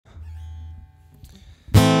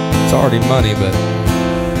It's already money, but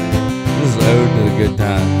this is ode to the good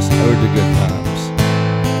times. Ode to good times.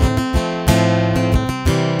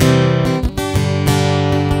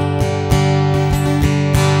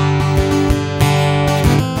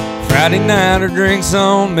 Friday night, her drinks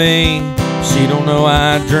on me. She don't know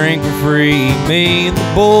I drink for free. Me and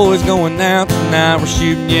the boys going out tonight. We're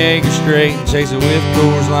shooting Jaeger straight and chase it with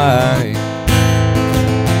Coors Light.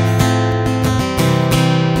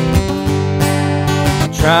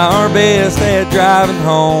 Try our best at driving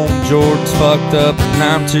home. Jordan's fucked up and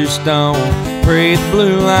I'm too stoned. Pray the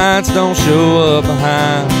blue lights don't show up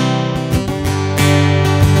behind.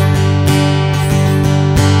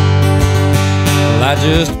 Well, I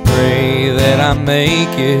just pray that I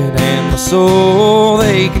make it and my soul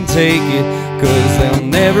they can take it, 'cause they'll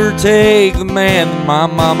never take the man that my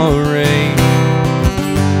mama raised.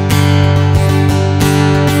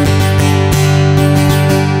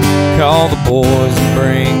 Call the boys and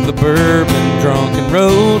bring the bourbon. Drunken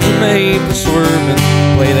roads are made for swerving.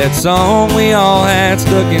 Play that song we all had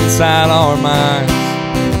stuck inside our minds.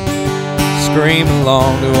 Scream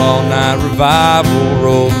along to All Night Revival.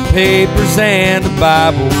 Rolling papers and the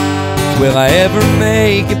Bible. Will I ever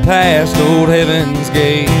make it past old heaven's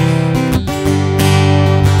gate?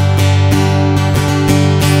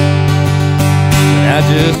 I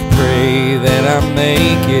just pray that I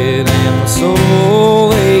make it and my soul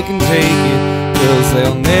they can take it, 'cause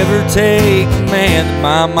they'll never take the man that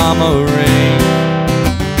my mama raised.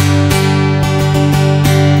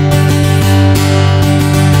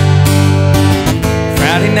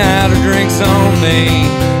 Friday night, her drinks on me.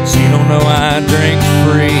 She don't know I drink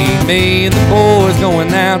free. Me and the boys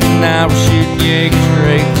going out tonight. We're shooting Jaeger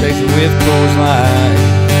straight and chase it with Coors Light.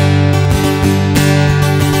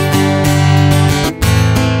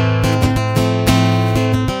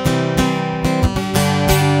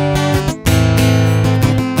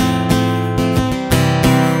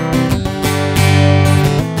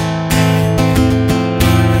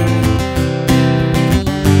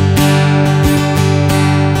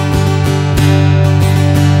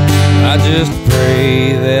 I just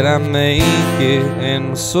pray that I make it and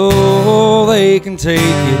my soul they can take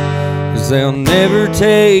it, 'cause they'll never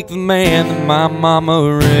take the man that my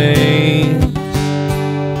mama raised.